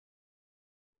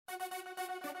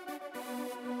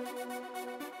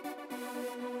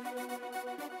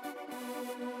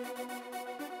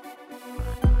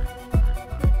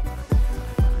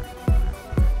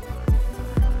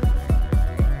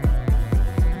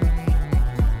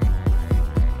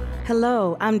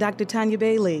Hello, I'm Dr. Tanya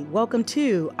Bailey. Welcome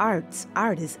to Arts,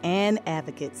 Artists, and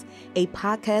Advocates, a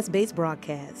podcast-based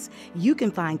broadcast. You can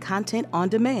find content on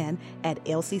demand at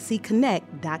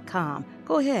lccconnect.com.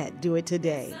 Go ahead, do it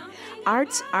today.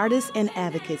 Arts, Artists, and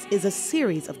Advocates is a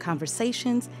series of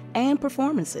conversations and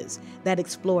performances that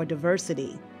explore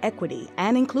diversity, equity,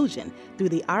 and inclusion through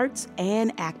the arts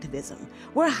and activism.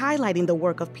 We're highlighting the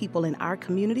work of people in our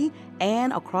community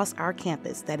and across our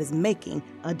campus that is making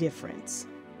a difference.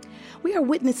 We are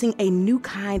witnessing a new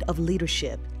kind of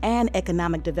leadership and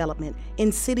economic development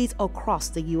in cities across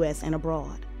the U.S. and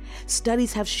abroad.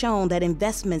 Studies have shown that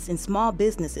investments in small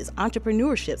businesses,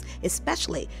 entrepreneurships,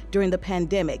 especially during the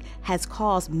pandemic, has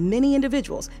caused many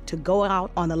individuals to go out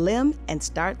on a limb and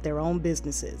start their own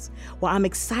businesses. Well, I'm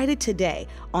excited today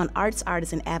on Arts,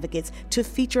 Artists, and Advocates to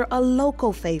feature a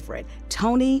local favorite,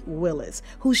 Tony Willis,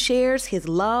 who shares his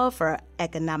love for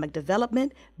economic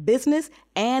development, business,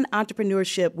 and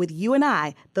entrepreneurship with you and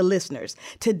I, the listeners.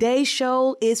 Today's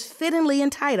show is fittingly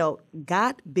entitled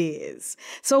Got Biz.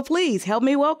 So please help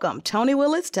me welcome Tony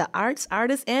Willis to Arts,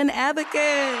 Artists, and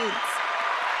Advocates.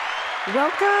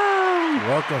 Welcome.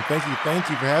 Welcome. Thank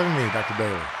you for having me, Dr.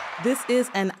 Bailey. This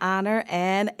is an honor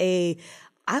and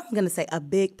I'm going to say a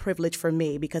big privilege for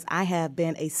me because I have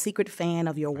been a secret fan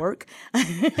of your work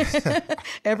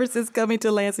ever since coming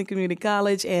to Lansing Community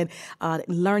College and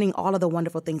learning all of the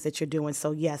wonderful things that you're doing.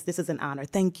 So yes, this is an honor.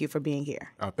 Thank you for being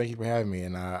here. Thank you for having me.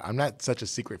 And I'm not such a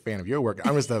secret fan of your work.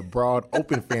 I'm just a broad,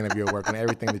 open fan of your work and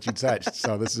everything that you touch.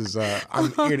 So this is,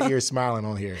 I'm ear to ear smiling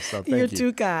on here. So thank you. You're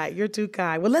too kind. You're too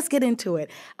kind. Well, let's get into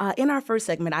it. In our first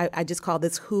segment, I just call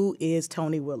this Who is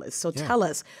Tony Willis? So tell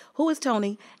us, who is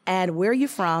Tony and where are you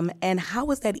from, and how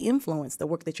has that influenced the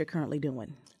work that you're currently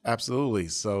doing? Absolutely.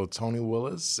 So Tony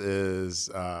Willis is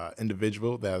an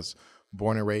individual that was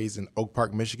born and raised in Oak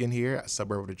Park, Michigan here, a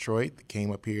suburb of Detroit.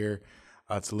 Came up here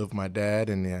to live with my dad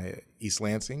in East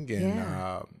Lansing.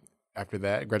 And after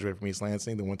that, graduated from East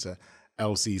Lansing, then went to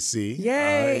LCC.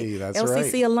 Yay! That's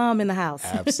LCC right. Alum in the house.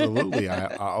 Absolutely.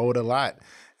 I owed a lot.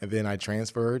 And then I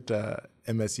transferred to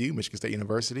MSU, Michigan State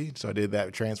University. So I did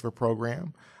that transfer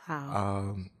program.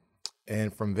 Wow.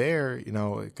 And from there,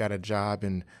 got a job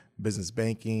in business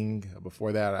banking.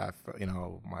 Before that,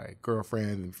 my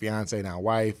girlfriend and fiance, now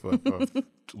wife, of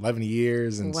 11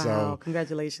 years. And wow,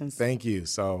 congratulations. Thank you.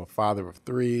 So father of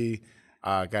three,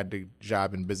 got the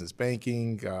job in business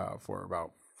banking for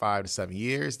about 5 to 7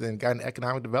 years, then got in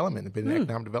economic development and been in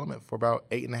economic development for about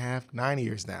 8.5, 9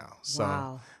 years now.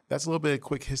 So that's a little bit of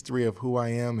quick history of who I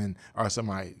am and some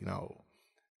of my,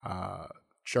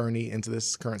 journey into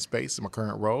this current space, my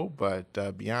current role.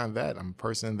 But beyond that, I'm a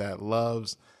person that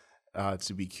loves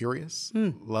to be curious,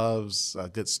 loves a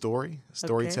good story.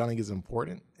 Storytelling is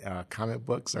important. Comic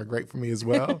books are great for me as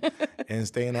well, and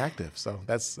staying active. So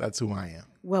that's who I am.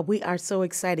 Well, we are so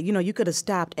excited. You could have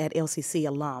stopped at LCC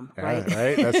alum, right?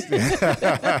 Right.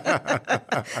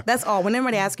 That's all. When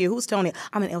everybody asks you, who's Tony?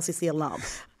 I'm an LCC alum.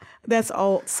 That's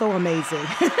all so amazing.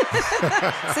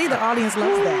 See, the audience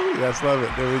loves that. Yes, love it.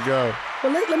 There we go.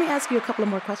 Well, let me ask you a couple of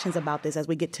more questions about this as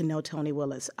we get to know Tony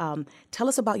Willis. Tell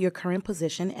us about your current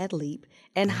position at LEAP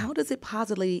and how does it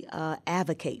positively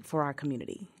advocate for our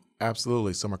community?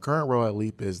 Absolutely. So my current role at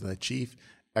LEAP is the Chief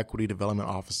Equity Development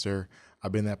Officer.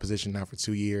 I've been in that position now for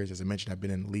 2 years. As I mentioned, I've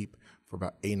been in LEAP for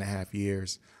about 8.5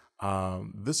 years.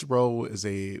 This role was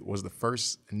the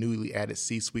first newly added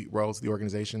C-suite role to the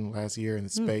organization last year in the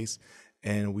space.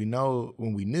 And we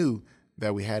knew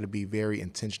that we had to be very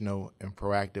intentional and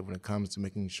proactive when it comes to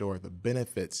making sure the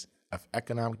benefits of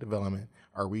economic development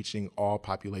are reaching all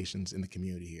populations in the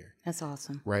community here. That's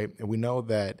awesome. Right? And we know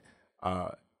that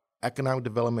economic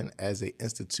development as an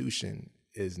institution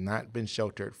is not been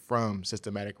sheltered from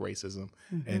systematic racism,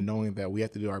 and knowing that we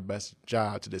have to do our best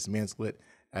job to dismantle it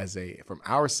from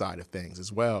our side of things as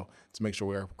well, to make sure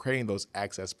we're creating those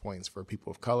access points for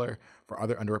people of color, for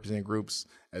other underrepresented groups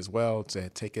as well, to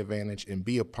take advantage and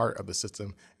be a part of the system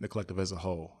and the collective as a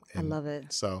whole. And I love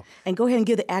it. So, and go ahead and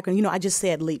give the acronym. I just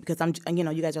said LEAP because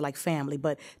you guys are like family,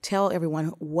 but tell everyone,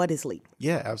 what is LEAP?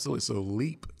 Yeah, absolutely. So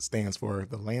LEAP stands for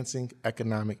the Lansing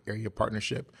Economic Area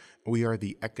Partnership. We are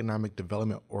the Economic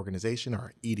Development Organization,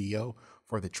 or EDO,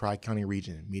 for the Tri-County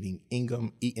region, meaning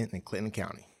Ingham, Eaton, and Clinton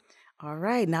County. All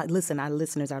right. Now, listen, our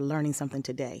listeners are learning something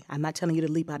today. I'm not telling you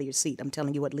to leap out of your seat. I'm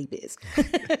telling you what LEAP is.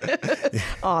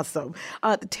 Awesome.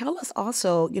 Tell us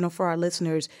also, for our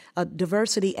listeners,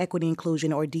 diversity, equity,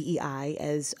 inclusion, or DEI,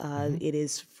 as it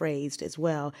is phrased as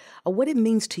well, what it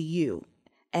means to you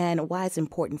and why it's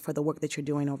important for the work that you're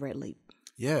doing over at LEAP.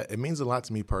 Yeah, it means a lot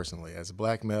to me personally. As a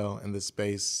Black male in this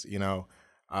space,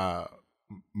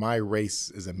 my race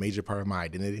is a major part of my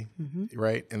identity,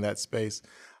 right, in that space.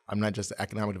 I'm not just an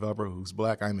economic developer who's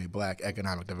Black. I'm a Black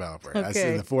economic developer. Okay. That's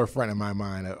in the forefront of my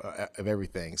mind of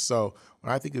everything. So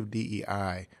when I think of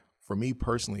DEI, for me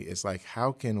personally, it's like,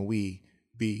 how can we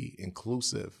be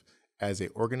inclusive as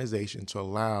an organization to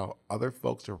allow other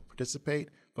folks to participate,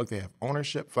 feel like they have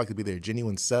ownership, feel like they be their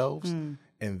genuine selves,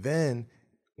 and then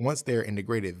once they're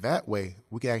integrated that way,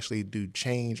 we can actually do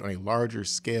change on a larger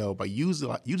scale by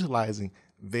utilizing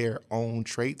their own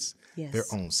traits, their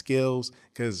own skills,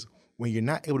 because when you're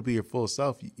not able to be your full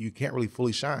self, you can't really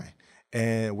fully shine.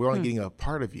 And we're only getting a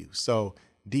part of you. So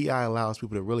DEI allows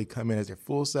people to really come in as their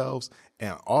full selves,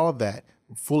 and all of that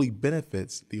fully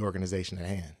benefits the organization at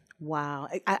hand. Wow.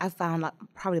 I found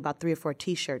probably about 3 or 4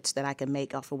 T-shirts that I can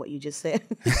make off of what you just said.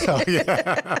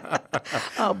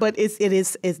 But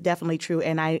it's definitely true.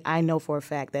 And I know for a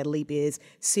fact that LEAP is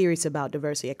serious about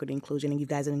diversity, equity, inclusion, and you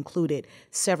guys have included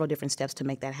several different steps to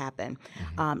make that happen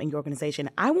in your organization.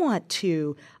 I want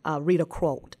to read a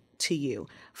quote to you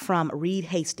from Reed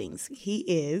Hastings. He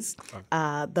is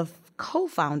the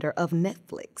co-founder of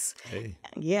Netflix. Hey.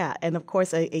 Yeah, and of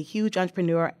course, a huge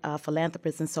entrepreneur,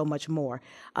 philanthropist, and so much more.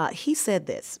 He said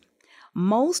this: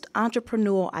 most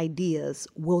entrepreneurial ideas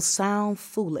will sound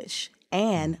foolish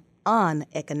and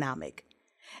uneconomic,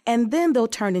 and then they'll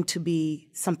turn into be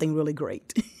something really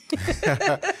great.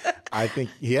 I think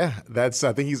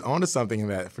he's onto something in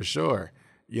that for sure.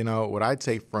 What I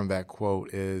take from that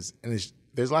quote is, and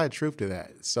there's a lot of truth to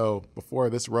that. So before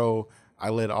this role, I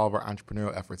led all of our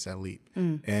entrepreneurial efforts at LEAP.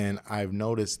 And I've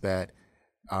noticed that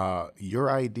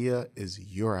your idea is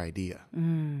your idea.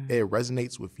 It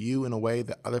resonates with you in a way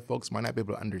that other folks might not be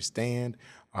able to understand.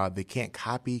 They can't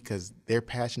copy because their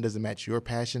passion doesn't match your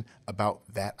passion about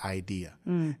that idea.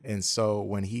 And so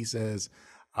when he says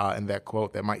in that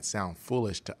quote, that might sound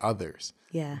foolish to others.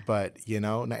 Yeah. But,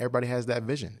 not everybody has that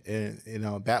vision.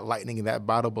 And, that lightning in that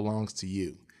bottle belongs to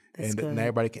you. That's good. Not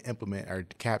everybody can implement or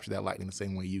capture that lightning the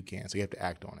same way you can. So you have to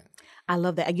act on it. I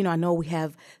love that. I know we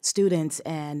have students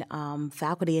and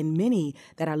faculty and many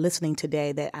that are listening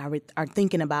today that are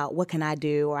thinking about what can I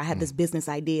do, or I have this business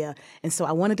idea. And so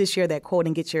I wanted to share that quote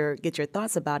and get your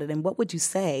thoughts about it. And what would you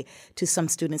say to some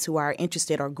students who are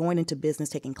interested or going into business,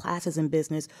 taking classes in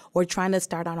business, or trying to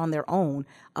start out on their own?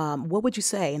 What would you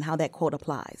say and how that quote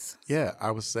applies? Yeah,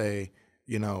 I would say,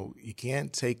 you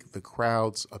can't take the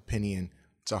crowd's opinion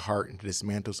to heart and to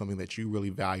dismantle something that you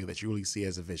really value, that you really see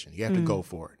as a vision. You have to go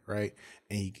for it, right?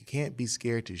 And you can't be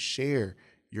scared to share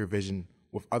your vision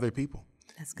with other people.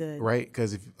 That's good. Right?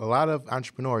 Because if a lot of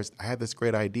entrepreneurs, I have this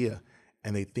great idea,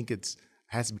 and they think it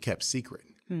has to be kept secret.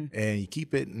 And you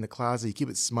keep it in the closet, you keep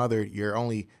it smothered, you're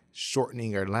only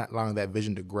shortening or not allowing that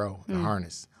vision to grow and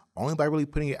harness. Only by really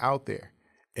putting it out there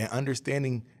and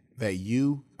understanding that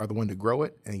you are the one to grow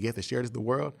it and you have to share it with the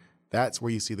world, that's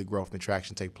where you see the growth and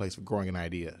traction take place for growing an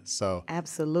idea. So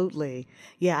absolutely.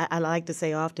 Yeah, I like to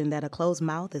say often that a closed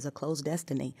mouth is a closed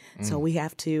destiny. So we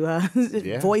have to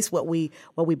voice what we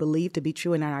believe to be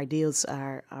true, and our ideals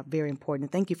are very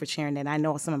important. Thank you for sharing that. I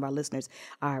know some of our listeners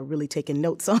are really taking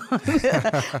notes on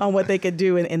on what they could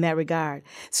do in that regard.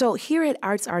 So here at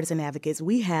Arts, Artists, and Advocates,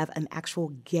 we have an actual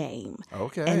game.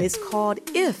 Okay. And it's called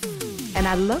If. And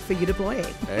I'd love for you to play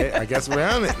it. Hey, I guess we're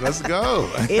on it. Let's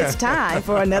go. It's time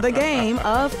for another game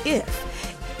of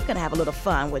If. We're going to have a little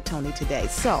fun with Tony today.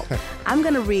 So I'm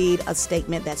going to read a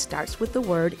statement that starts with the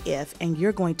word if, and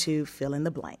you're going to fill in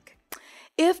the blank.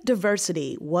 If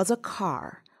diversity was a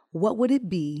car, what would it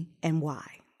be and why?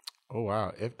 Oh,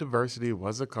 wow. If diversity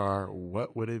was a car,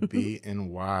 what would it be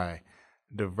and why?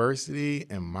 Diversity,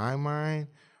 in my mind,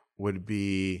 would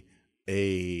be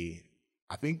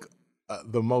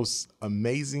the most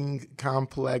amazing,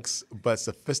 complex, but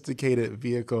sophisticated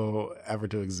vehicle ever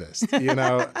to exist.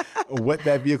 What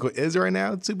that vehicle is right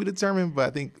now to be determined, but I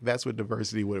think that's what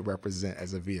diversity would represent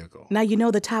as a vehicle. Now,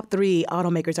 the top 3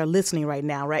 automakers are listening right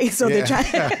now, right? So they're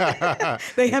trying,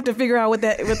 they have to figure out what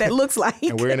that looks like.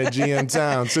 And we're in a GM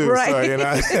town too.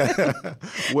 Right. So,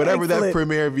 whatever that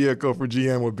premier vehicle for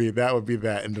GM would be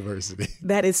that in diversity.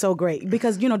 That is so great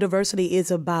because, diversity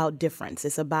is about difference.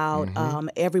 It's about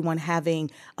everyone having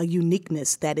a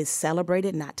uniqueness that is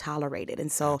celebrated, not tolerated.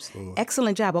 And so,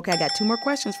 Excellent job. Okay, I got 2 more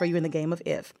questions for you in the game of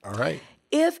If. All right.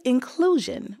 If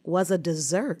inclusion was a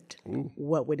dessert,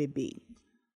 what would it be?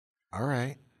 All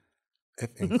right.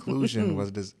 If inclusion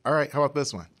was this, all right. How about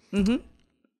this one?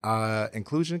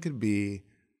 Inclusion could be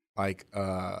like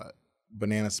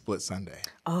banana split sundae.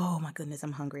 Oh my goodness,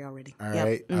 I'm hungry already. All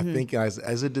right. I think as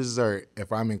a dessert,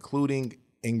 if I'm including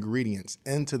ingredients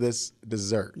into this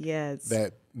dessert, Yes.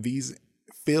 that these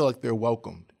feel like they're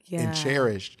welcomed Yeah. and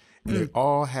cherished, and they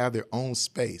all have their own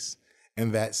space,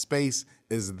 and that space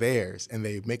is theirs, and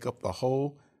they make up the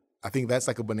whole. I think that's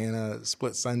like a banana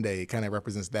split sundae. It kind of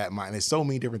represents that mind. There's so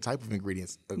many different types of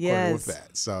ingredients according with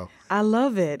that. So I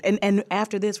love it. And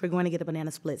after this, we're going to get a banana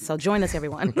split. So join us,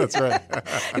 everyone. that's right.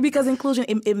 Because inclusion,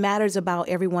 it matters about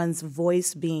everyone's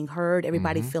voice being heard,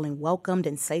 everybody feeling welcomed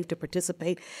and safe to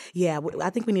participate. Yeah,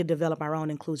 I think we need to develop our own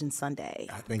Inclusion Sunday.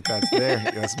 I think that's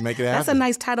there. Let's make it happen. That's a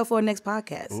nice title for our next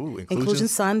podcast. Ooh, Inclusion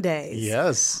Sundays.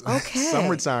 Yes. Okay.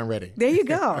 Summertime ready. There you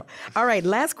go. All right,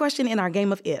 last question in our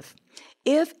game of if.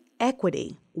 If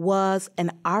equity was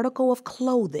an article of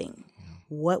clothing,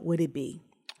 what would it be?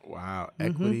 Wow.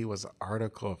 Equity was an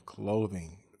article of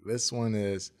clothing. This one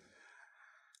is,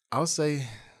 I'll say,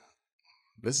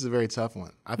 this is a very tough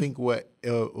one. I think what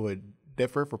it would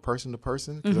differ for person to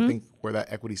person, because I think where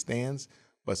that equity stands,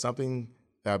 but something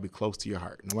that would be close to your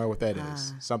heart, no matter what that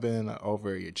is. Something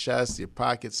over your chest, your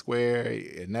pocket square,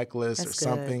 your necklace, That's or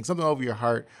something. good. Something over your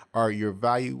heart or your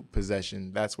value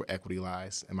possession. That's where equity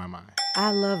lies in my mind.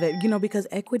 I love it, because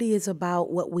equity is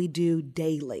about what we do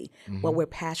daily, what we're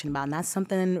passionate about, not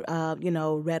something,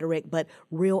 rhetoric, but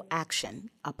real action,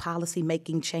 policy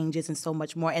making changes and so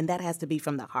much more. And that has to be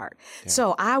from the heart. Yeah.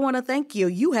 So I want to thank you.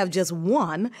 You have just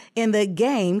won in the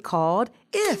game called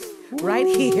If, right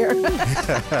here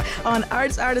on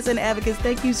Arts, Artists, and Advocates.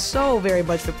 Thank you so very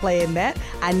much for playing that.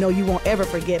 I know you won't ever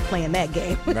forget playing that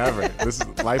game. Never. This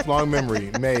is lifelong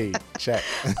memory made. Check.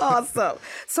 Awesome.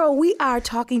 So we are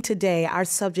talking today. Our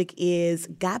subject is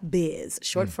Got Biz,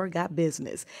 short for Got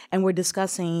Business. And we're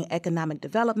discussing economic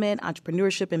development,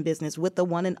 entrepreneurship, and business with the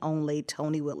one and only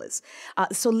Tony Willis.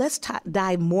 So let's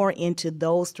dive more into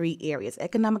those three areas: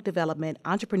 economic development,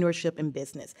 entrepreneurship, and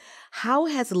business. How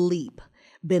has LEAP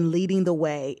been leading the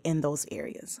way in those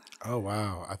areas? Oh,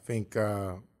 wow. I think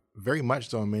very much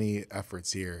so many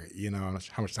efforts here. How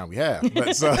much time we have.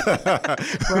 But so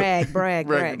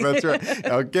brag. That's right.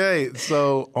 Okay.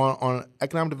 So on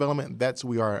economic development, that's who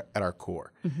we are at our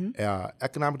core.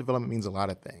 Economic development means a lot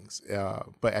of things.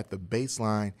 But at the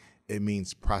baseline, it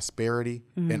means prosperity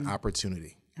and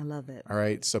opportunity. I love it. All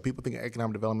right. So people think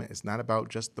economic development is not about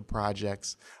just the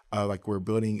projects, like we're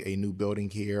building a new building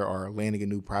here or landing a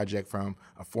new project from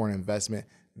a foreign investment.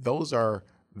 Those are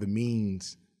the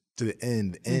means to the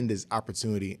end. The end is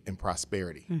opportunity and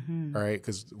prosperity. All right.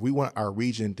 Because we want our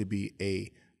region to be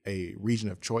a region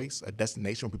of choice, a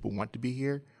destination where people want to be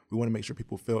here. We want to make sure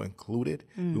people feel included.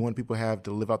 We want people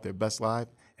to live out their best life.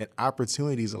 And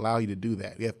opportunities allow you to do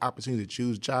that. You have opportunity to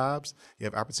choose jobs. You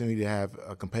have opportunity to have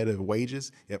competitive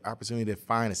wages. You have opportunity to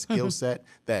find a skill set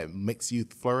that makes you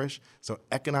flourish. So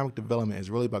economic development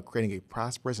is really about creating a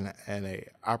prosperous and an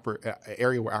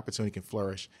area where opportunity can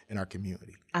flourish in our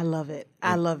community. I love it.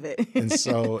 I love it. And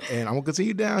I'm going to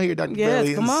continue down here, Dr. Yes,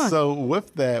 Bailey. come on. So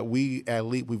with that, we at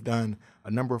LEAP, we've done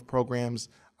a number of programs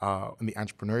in the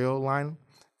entrepreneurial line,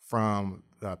 from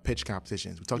pitch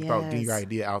competitions. We talked about getting your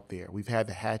idea out there. We've had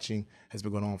the hatching has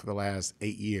been going on for the last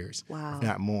 8 years, if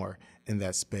not more, in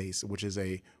that space, which is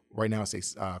right now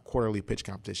it's a quarterly pitch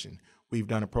competition. We've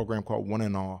done a program called One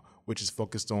and All, which is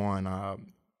focused on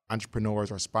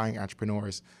entrepreneurs or aspiring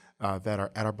entrepreneurs that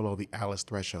are at or below the ALICE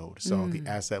threshold. So the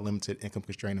asset limited income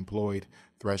constrained employed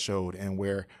threshold, and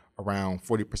where around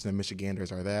 40% of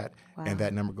Michiganders are that, and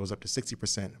that number goes up to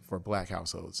 60% for Black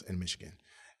households in Michigan.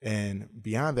 And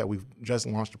beyond that, we've just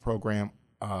launched a program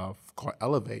called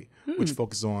Elevate, which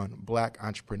focuses on Black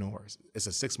entrepreneurs. It's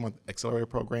a 6-month accelerator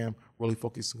program, really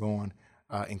focusing on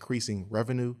increasing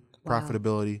revenue,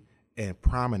 profitability, and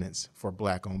prominence for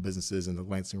Black-owned businesses in the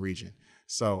Lansing region.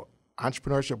 So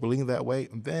entrepreneurship, we're leading that way.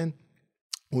 And then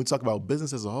when we talk about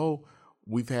business as a whole,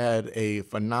 we've had a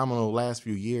phenomenal last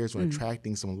few years when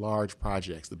attracting some large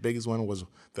projects. The biggest one was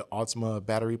the Altima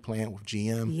battery plant with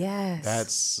GM. Yes.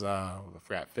 That's, I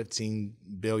forgot, $15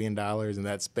 billion in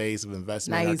that space of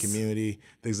investment in our community.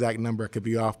 The exact number could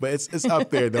be off, but it's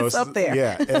up there, though. It's up there.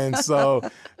 Yeah. And so,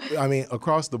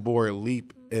 across the board,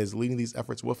 LEAP is leading these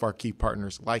efforts with our key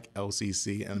partners like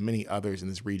LCC and many others in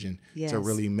this region to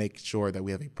really make sure that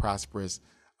we have a prosperous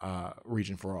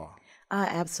region for all. I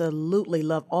absolutely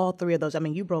love all three of those.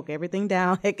 You broke everything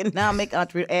down: economic,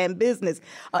 entrepreneurship, and business.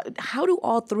 How do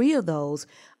all three of those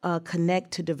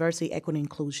connect to diversity, equity,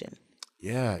 inclusion?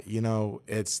 Yeah,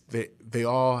 they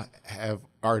all have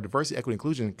our diversity, equity,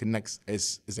 inclusion connects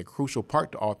is a crucial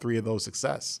part to all three of those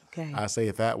success. Okay. I say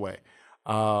it that way.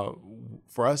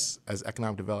 For us as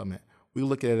economic development, we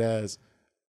look at it as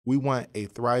we want a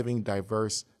thriving,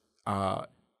 diverse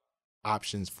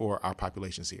options for our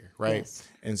populations here, right? Yes.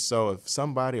 And so if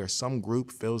somebody or some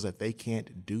group feels that they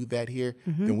can't do that here,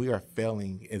 then we are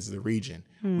failing as the region.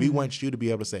 We want you to be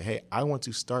able to say, hey, I want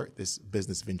to start this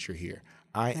business venture here.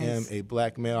 I am a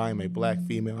Black male, I am a Black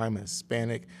female, I'm a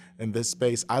Hispanic in this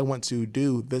space. I want to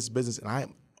do this business, and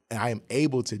I am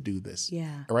able to do this.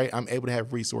 Yeah. Right? I'm able to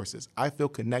have resources. I feel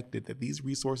connected that these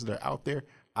resources are out there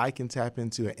I can tap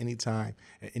into at any time,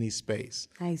 at any space.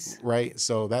 Nice. Right?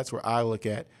 So that's where I look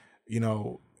at,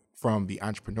 from the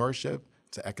entrepreneurship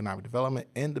to economic development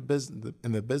and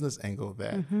the business angle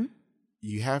that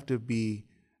you have to be,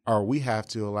 or we have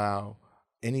to allow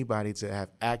anybody to have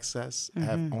access,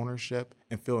 have ownership,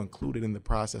 and feel included in the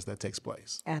process that takes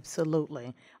place.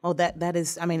 Absolutely. Oh, that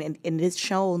is, and it's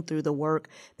shown through the work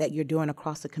that you're doing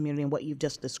across the community and what you've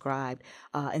just described.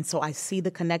 And so I see the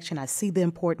connection, I see the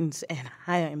importance, and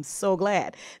I am so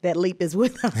glad that LEAP is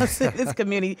with us in this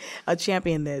community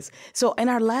champion this. So in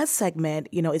our last segment,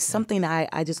 it's something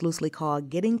I just loosely call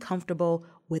getting comfortable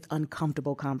with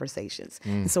uncomfortable conversations.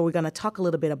 And so we're going to talk a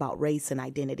little bit about race and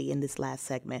identity in this last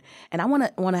segment. And I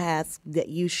want to ask that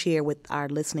you share with our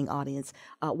listening audience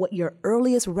what your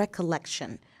earliest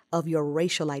recollection of your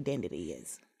racial identity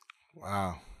is.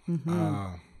 Wow.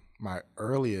 My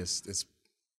earliest is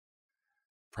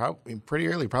probably pretty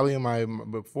early, probably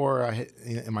before I hit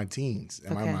in my teens,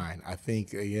 in my mind. I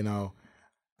think, I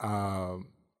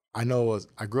know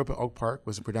I grew up in Oak Park,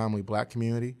 was a predominantly Black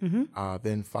community,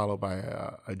 then followed by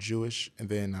a Jewish and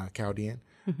then Chaldean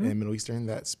and Middle Eastern,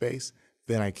 that space.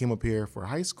 Then I came up here for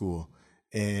high school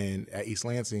and at East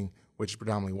Lansing, which is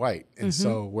predominantly white. And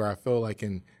so where I feel like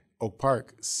in Oak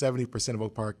Park, 70% of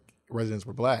Oak Park residents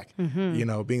were Black,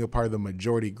 being a part of the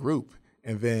majority group.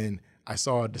 And then I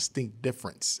saw a distinct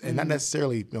difference. And not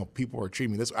necessarily, people were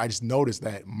treating me this way. I just noticed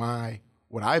that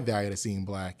what I valued as seeing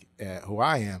Black, who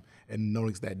I am, and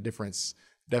noticed that difference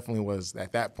definitely was,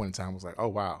 at that point in time, was like, oh,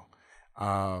 wow.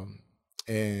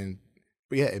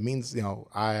 But yeah, it means,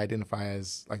 I identify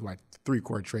as like my 3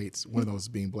 core traits, one of those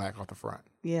being Black off the front.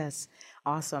 Yes.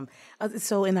 Awesome.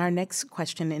 So in our next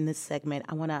question in this segment,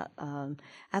 I want to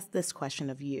ask this question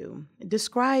of you.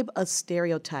 Describe a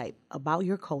stereotype about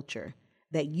your culture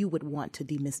that you would want to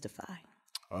demystify.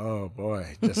 Oh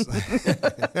boy!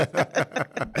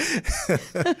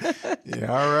 Yeah.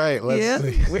 All right. Let's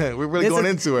see. We're really going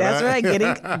into it. That's right.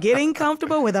 Getting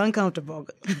comfortable with uncomfortable.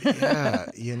 Yeah.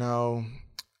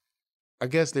 I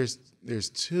guess there's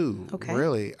 2. Okay.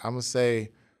 Really. I'm gonna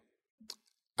say,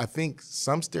 I think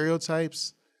some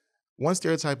stereotypes. One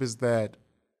stereotype is that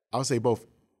I'll say both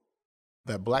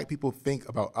that Black people think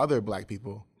about other Black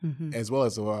people, as well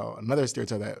as another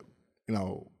stereotype that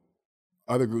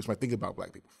other groups might think about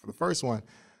Black people. For the first one,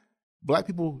 Black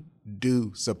people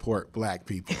do support Black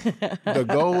people. The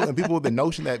goal and the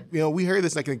notion that, we heard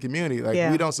this like in the community,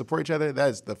 we don't support each other,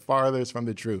 that's the farthest from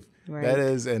the truth. Right. That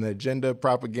is an agenda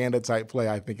propaganda type play,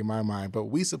 I think, in my mind. But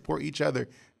we support each other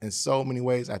in so many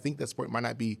ways. I think that support might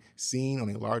not be seen on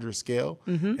a larger scale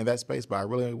in that space, but I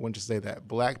really want to say that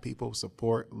Black people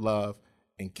support, love,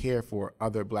 and care for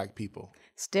other Black people.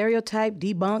 Stereotype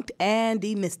debunked and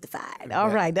demystified. All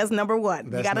right, that's number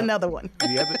 1. You got another one.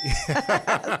 The other,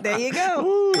 there you go.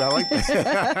 Ooh, I like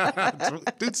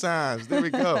that. 2 times. There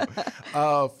we go.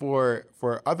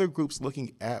 For other groups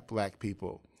looking at Black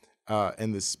people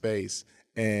in this space,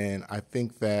 and I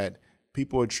think that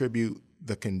people attribute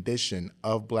the condition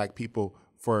of Black people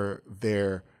for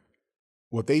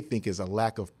what they think is a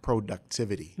lack of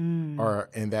productivity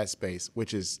or in that space,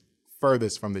 which is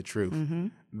furthest from the truth.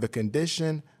 The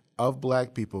condition of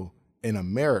Black people in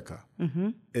America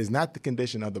is not the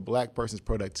condition of the Black person's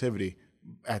productivity,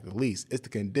 at the least. It's the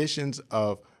conditions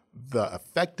of the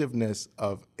effectiveness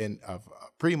of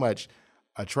pretty much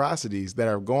atrocities that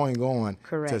are going on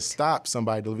to stop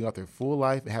somebody living out their full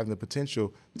life and having the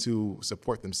potential to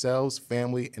support themselves,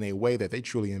 family, in a way that they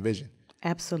truly envision.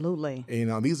 Absolutely.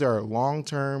 These are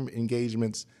long-term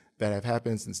engagements that have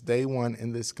happened since day one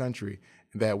in this country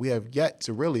that we have yet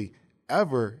to really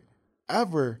ever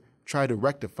try to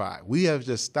rectify. We have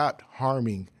just stopped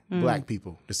harming Black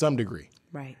people to some degree.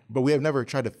 Right. But we have never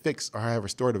tried to fix or have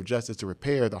restorative justice to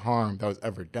repair the harm that was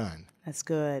ever done. That's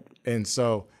good. And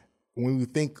so when we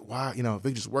think, wow, if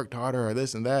they just worked harder or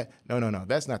this and that, no,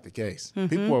 that's not the case.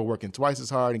 People are working twice as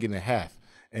hard and getting a half.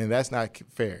 And that's not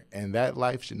fair. And that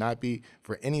life should not be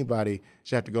for anybody,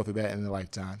 should have to go through that in their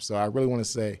lifetime. So I really want to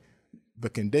say, the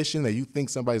condition that you think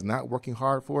somebody's not working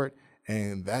hard for it,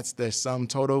 and that's their sum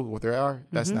total, what they are,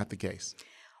 that's not the case.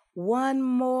 One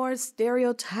more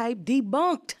stereotype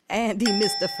debunked and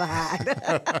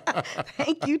demystified.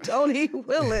 Thank you, Tony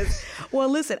Willis. Well,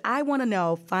 listen, I want to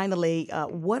know, finally,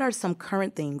 what are some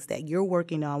current things that you're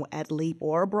working on at LEAP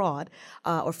or abroad,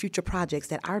 or future projects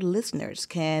that our listeners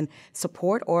can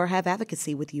support or have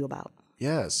advocacy with you about?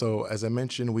 Yeah, so as I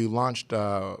mentioned, we launched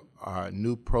a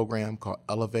new program called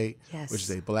Elevate, which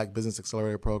is a Black Business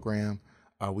Accelerator program.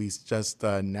 We just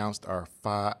announced our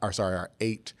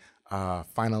 8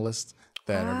 finalists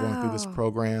that are going through this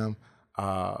program.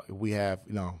 We have,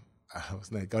 I was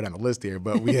going to go down the list here,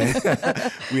 but we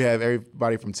have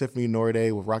everybody from Tiffany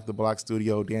Norday with Rock the Block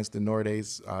Studio, Dance the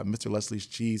Nordays, Mr. Leslie's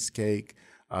Cheesecake,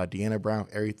 Deanna Brown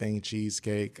with Everything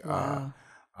Cheesecake,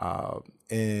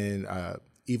 and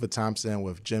Eva Thompson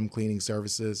with Gym Cleaning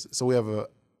Services. So we have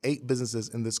 8 businesses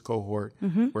in this cohort.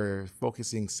 We're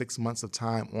focusing 6 months of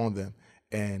time on them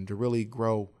and to really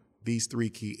grow these 3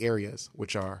 key areas,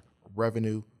 which are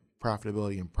revenue,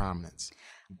 profitability, and prominence.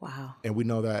 Wow. And we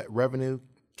know that revenue,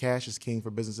 cash is king for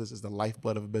businesses, is the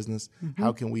lifeblood of a business.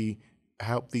 How can we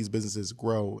help these businesses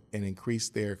grow and increase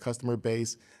their customer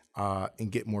base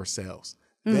and get more sales?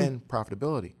 Then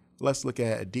profitability. Let's look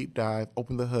at a deep dive,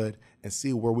 open the hood, and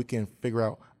see where we can figure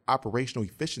out operational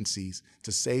efficiencies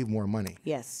to save more money.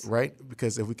 Yes. Right?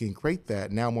 Because if we can create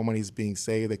that, now more money is being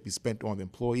saved. That can be spent on the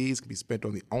employees, it can be spent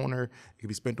on the owner, it can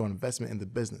be spent on investment in the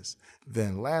business.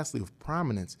 Then lastly, with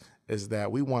prominence, is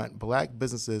that we want Black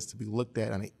businesses to be looked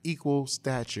at on an equal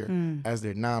stature as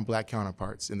their non-Black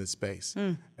counterparts in this space.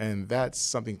 And that's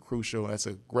something crucial. That's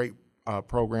a great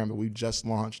program that we just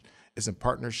launched. It's in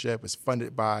partnership. It's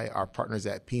funded by our partners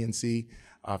at PNC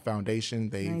Foundation.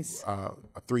 They a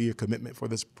 3-year commitment for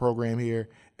this program here,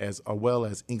 as well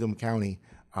as Ingham County,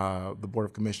 the Board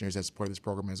of Commissioners that support this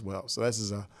program as well. So this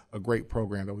is a great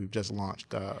program that we've just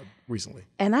launched recently.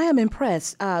 And I am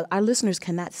impressed. Our listeners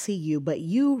cannot see you, but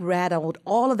you rattled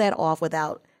all of that off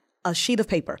without a sheet of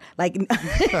paper. Like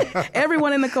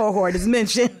everyone in the cohort is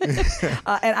mentioned.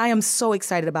 And I am so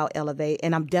excited about Elevate,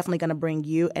 and I'm definitely going to bring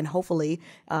you and hopefully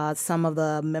some of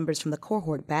the members from the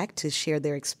cohort back to share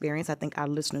their experience. I think our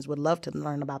listeners would love to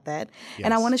learn about that. Yes.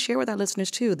 And I want to share with our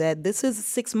listeners too that this is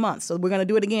 6 months. So we're going to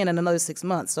do it again in another 6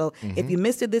 months. So if you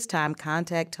missed it this time,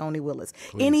 contact Tony Willis.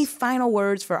 Please. Any final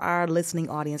words for our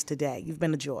listening audience today? You've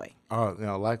been a joy.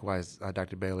 Likewise,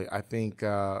 Dr. Bailey. I think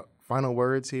final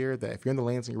words here, that if you're in the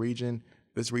Lansing region,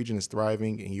 this region is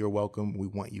thriving and you're welcome. We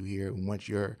want you here. We want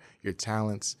your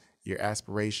talents, your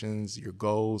aspirations, your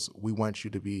goals. We want you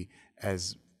to be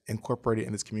as incorporated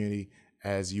in this community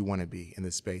as you want to be in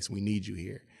this space. We need you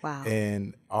here. Wow.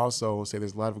 And also say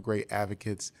there's a lot of great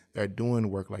advocates that are doing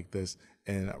work like this.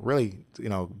 And really,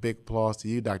 big applause to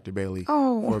you, Dr. Bailey,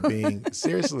 for being,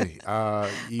 seriously,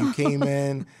 you came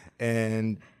in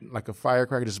and like a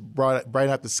firecracker just brightened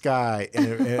out the sky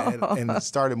and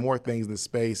started more things in the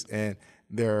space. And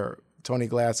there Tony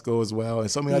Glasgow as well, and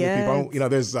so many other people.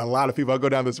 There's a lot of people. I'll go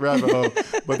down this rabbit hole,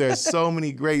 but there's so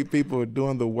many great people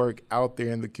doing the work out there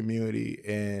in the community,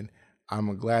 and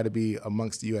I'm glad to be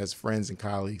amongst you as friends and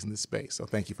colleagues in this space. So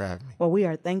thank you for having me. Well, we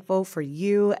are thankful for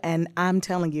you. And I'm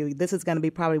telling you, this is going to be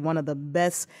probably one of the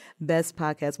best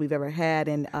podcasts we've ever had.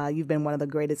 And you've been one of the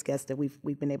greatest guests that we've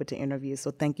been able to interview.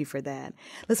 So thank you for that.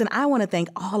 Listen, I want to thank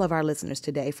all of our listeners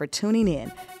today for tuning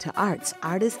in to Arts,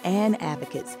 Artists, and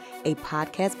Advocates, a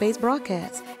podcast-based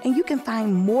broadcast. And you can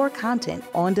find more content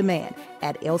on demand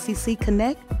at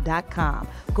lccconnect.com.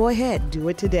 Go ahead, do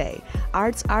it today.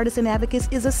 Arts, Artists, and Advocates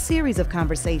is a series of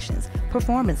conversations,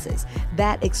 performances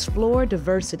that explore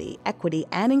diversity, equity,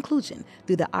 and inclusion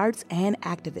through the arts and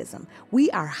activism.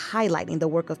 We are highlighting the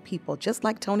work of people just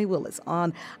like Tony Willis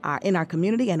in our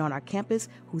community and on our campus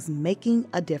who's making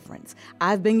a difference.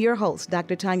 I've been your host,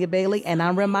 Dr. Tanya Bailey, and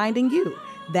I'm reminding you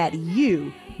that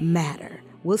you matter.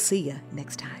 We'll see you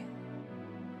next time.